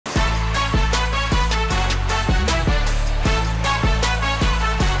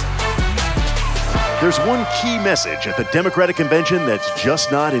There's one key message at the Democratic Convention that's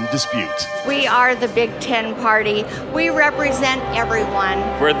just not in dispute. We are the Big Ten party. We represent everyone.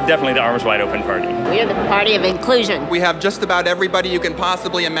 We're definitely the arms wide open party. We are the party of inclusion. We have just about everybody you can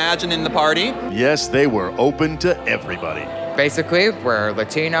possibly imagine in the party. Yes, they were open to everybody. Basically, we're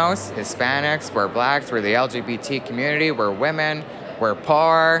Latinos, Hispanics, we're blacks, we're the LGBT community, we're women, we're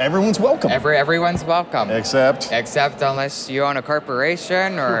poor. Everyone's welcome. Everyone's welcome. Except unless you own a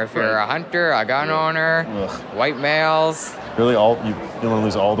corporation or if you're a hunter, a gun owner, white males. Really, you want to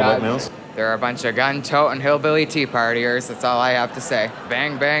lose all the white males? They're a bunch of gun-toting hillbilly tea partiers. That's all I have to say.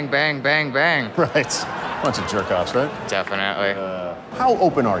 Bang, bang, bang, bang, bang. Right. Bunch of jerk-offs, right? Definitely. How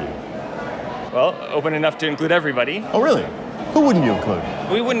open are you? Well, open enough to include everybody. Oh, really? Who wouldn't you include?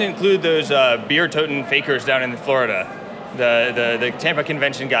 We wouldn't include those beer-toting fakers down in Florida. The Tampa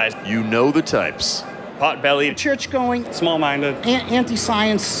Convention guys. You know the types. Pot-bellied. Church-going. Small-minded.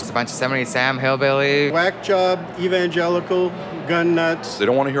 Anti-science. It's a bunch of 70 Sam hillbilly. Whack job, evangelical, gun nuts. They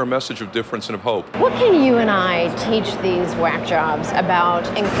don't want to hear a message of difference and of hope. What can you and I teach these whack jobs about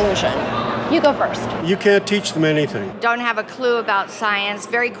inclusion? You go first. You can't teach them anything. Don't have a clue about science.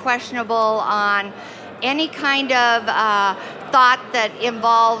 Very questionable on any kind of thought that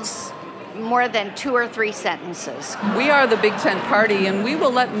involves more than 2 or 3 sentences. We are the Big Ten party, and we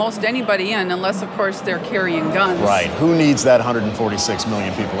will let most anybody in, unless, of course, they're carrying guns. Right. Who needs that 146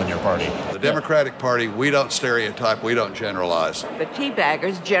 million people in your party? The Democratic Party, we don't stereotype, we don't generalize. The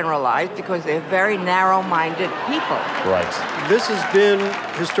teabaggers generalize because they're very narrow-minded people. Right. This has been,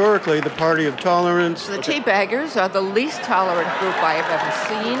 historically, the party of tolerance. The teabaggers are the least tolerant group I have ever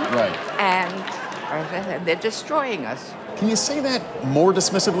seen. Right. And they're destroying us. Can you say that more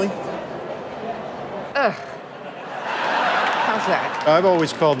dismissively? Ugh. How's that? I've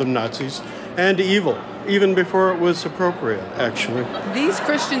always called them Nazis and evil, even before it was appropriate, actually. These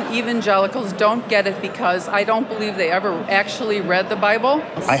Christian evangelicals don't get it because I don't believe they ever actually read the Bible.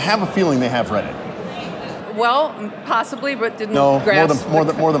 I have a feeling they have read it. Well, possibly, but didn't grasp. More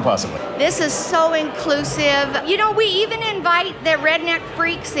than possibly. This is so inclusive. You know, we even invite the redneck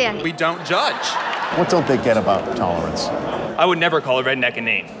freaks in. We don't judge. What don't they get about tolerance? I would never call a redneck a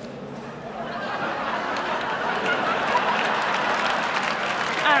name.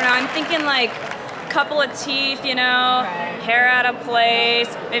 I don't know, I'm thinking like a couple of teeth, you know, hair out of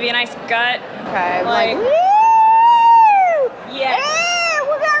place, maybe a nice gut. Okay, like woo! Yeah. Yeah,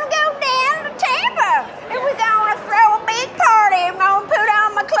 we're gonna go down to Tampa and we're gonna throw a big party. I'm gonna put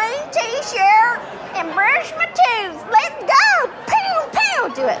on my clean t-shirt and brush my teeth. Let's go! Pew,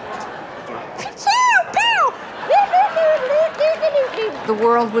 pew! Do it. Pew, pew! The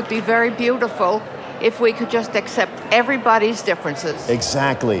world would be very beautiful if we could just accept everybody's differences.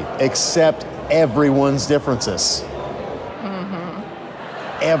 Exactly. Accept everyone's differences.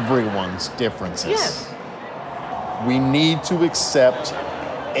 Mm-hmm. Everyone's differences. Yes. We need to accept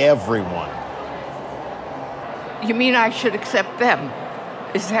everyone. You mean I should accept them?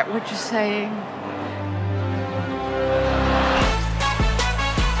 Is that what you're saying?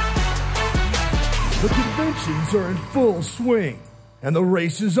 The conventions are in full swing, and the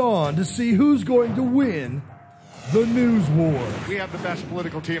race is on to see who's going to win the news war. We have the best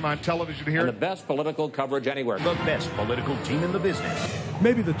political team on television here. And the best political coverage anywhere. The best political team in the business.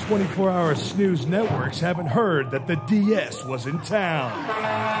 Maybe the 24-hour snooze networks haven't heard that the DS was in town.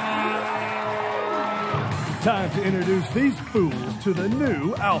 Time to introduce these fools to the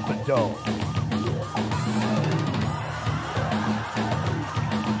new Alpha Dome.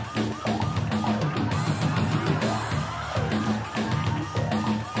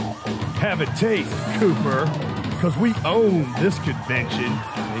 Have a taste, Cooper, because we own this convention,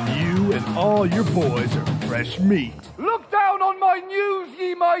 and you and all your boys are fresh meat. Look down on my news,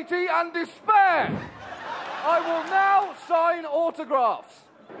 ye mighty, and despair. I will now sign autographs.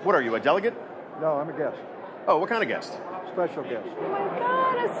 What are you, a delegate? No, I'm a guest. Oh, what kind of guest? Special guest. Oh my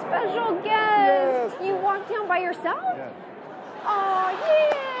God, a special guest. Yes. You walked down by yourself? Yes. Oh,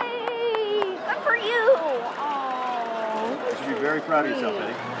 yay! Good for you. Oh, You should be very proud of yourself,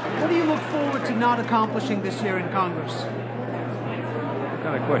 Eddie. What do you look forward to not accomplishing this year in Congress? What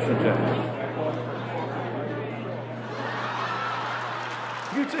kind of question is that?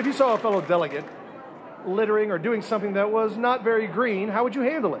 If you saw a fellow delegate littering or doing something that was not very green, how would you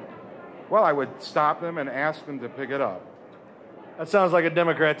handle it? Well, I would stop them and ask them to pick it up. That sounds like a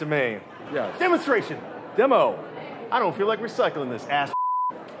Democrat to me. Yes. Demonstration. Demo. I don't feel like recycling this ass.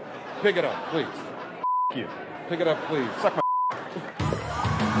 Pick it up, please. You. Pick it up, please. Suck my.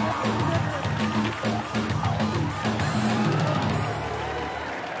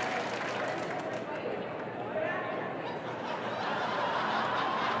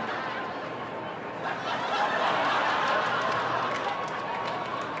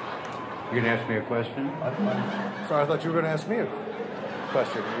 You gonna ask me a question? Sorry, I thought you were going to ask me a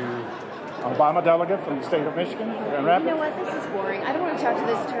question. You Obama delegate from the state of Michigan? Grand Rapids? You know what? This is boring. I don't want to talk to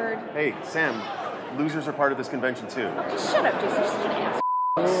this turd. Hey, Sam, losers are part of this convention too. Just shut up, Jason. You're such an ass.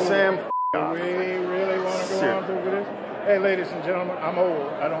 Sam, Do we really want to go on through with this? Hey, ladies and gentlemen, I'm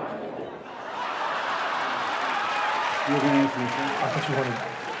old. I don't... You were going to ask me a question? I thought you wanted to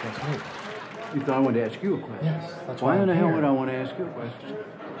ask me. You thought I wanted to ask you a question? Yes, that's why why in the I'm hell here. would I want to ask you a question?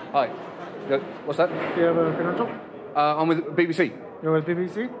 Hi. What's that? Do you have a credential? I'm with BBC. You're with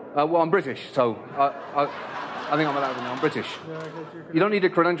BBC? Well, I'm British, so I think I'm allowed to know. I'm British. You don't need a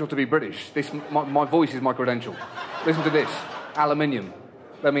credential to be British. My voice is my credential. Listen to this. Aluminium.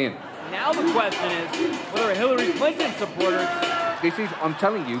 Let me in. Now the question is whether Hillary Clinton supporters... I'm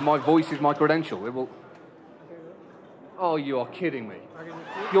telling you, my voice is my credential. It will... Oh, you are kidding me.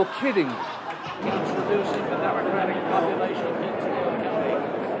 You're kidding me. Introducing the Democratic population into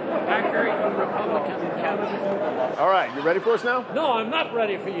accurate and Republican candidate. all right, you ready for us now? No, I'm not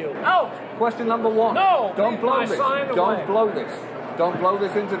ready for you. Out! Question number one. No! Don't blow this. Sign away. Don't blow this. Don't blow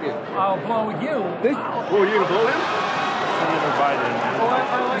this interview. I'll blow you. This... Who are you going to blow him? Senator Biden.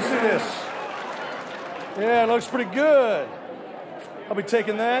 You see this? Yeah, it looks pretty good. I'll be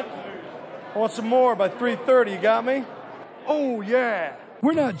taking that. I want some more by 3:30. You got me? Oh, yeah.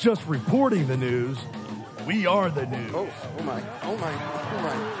 We're not just reporting the news, we are the news. Oh my.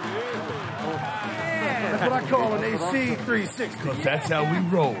 That's what I call an AC 360. 'Cause that's how we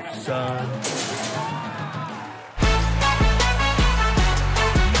roll, son.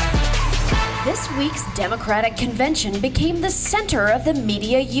 This week's Democratic convention became the center of the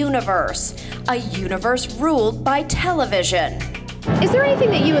media universe, a universe ruled by television. Is there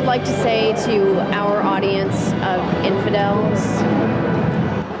anything that you would like to say to our audience of infidels?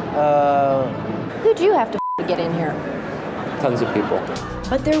 Who'd you have to get in here? Tons of people.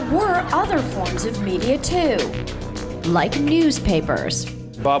 But there were other forms of media too, like newspapers.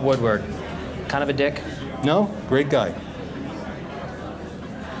 Bob Woodward, kind of a dick. No, great guy.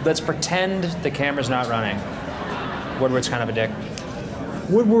 Let's pretend the camera's not running. Woodward's kind of a dick.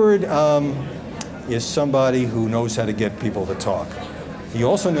 Woodward is somebody who knows how to get people to talk. He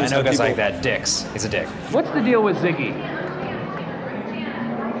also knows I know how guys people... like that. Dicks. He's a dick. What's the deal with Ziggy?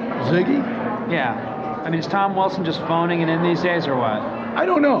 Ziggy? Yeah. I mean, is Tom Wilson just phoning it in these days or what? I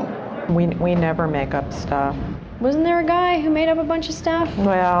don't know. We never make up stuff. Wasn't there a guy who made up a bunch of stuff?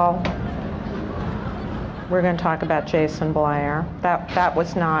 Well, we're going to talk about Jason Blair. That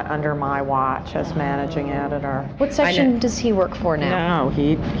was not under my watch as managing editor. What section does he work for now? No,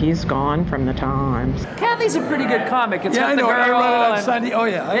 he's gone from the Times. Kathy's a pretty good comic. It's Yeah, got I the know. girl. I run it on and- Sunday. Oh,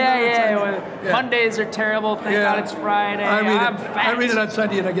 yeah. I Yeah, run it on yeah. Sunday. Yeah. Mondays are terrible. Thank Yeah. God it's Friday. I read I'm it. fat. I read it on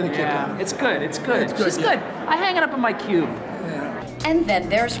Sunday and I get a kick out of it. It's good. It's good. It's good, She's yeah. good. I hang it up in my cube. And then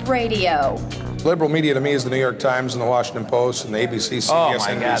there's radio. Liberal media to me is the New York Times and the Washington Post and the ABC, CBS, Oh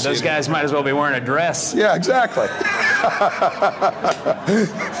my NBC. God, those guys might as well be wearing a dress. Yeah, exactly.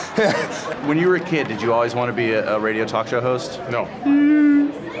 When you were a kid, did you always want to be a radio talk show host? No.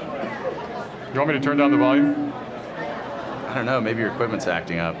 You want me to turn down the volume? I don't know, maybe your equipment's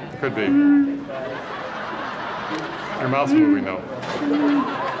acting up. Could be. Your mouth's moving though.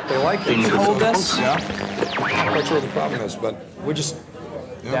 They like it. Can you hold this? Yeah. I'm not sure what the problem is, but we're just...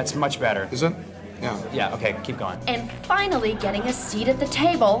 That's much better. Is it? Yeah. Yeah, okay, keep going. And finally getting a seat at the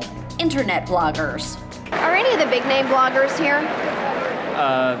table, internet bloggers. Are any of the big name bloggers here?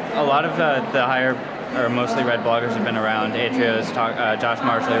 A lot of the higher or mostly read bloggers have been around. Adrio's, Josh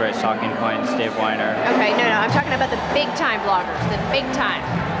Marshall writes Talking Points, Dave Weiner. Okay, no, I'm talking about the big time bloggers, the big time.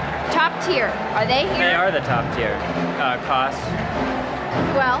 Top tier. Are they here? They are the top tier. Koss.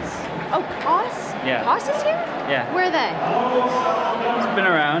 Who else? Oh, Koss? Yeah. Koss is here? Yeah. Where are they? He's been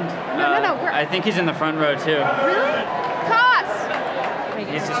around. No. I think he's in the front row too. Really? Koss!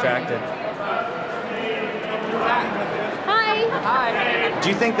 He's distracted. Hi. Do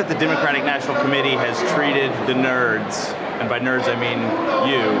you think that the Democratic National Committee has treated the nerds, and by nerds I mean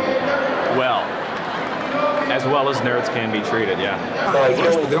you, well? As well as nerds can be treated, yeah. They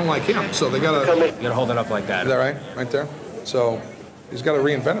don't like him, so they gotta... You gotta hold it up like that. Is that right? Right there? So he's got to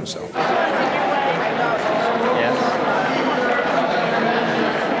reinvent himself. Yes.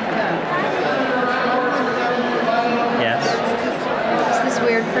 Yes. Is this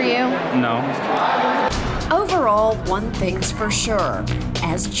weird for you? No. Overall, one thing's for sure.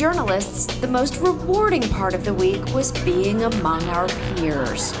 As journalists, the most rewarding part of the week was being among our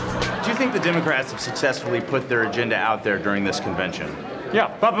peers. Do you think the Democrats have successfully put their agenda out there during this convention?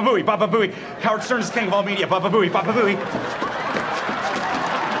 Yeah, Baba Booey, Baba Booey. Howard Stern is king of all media, Baba Booey, Baba Booey.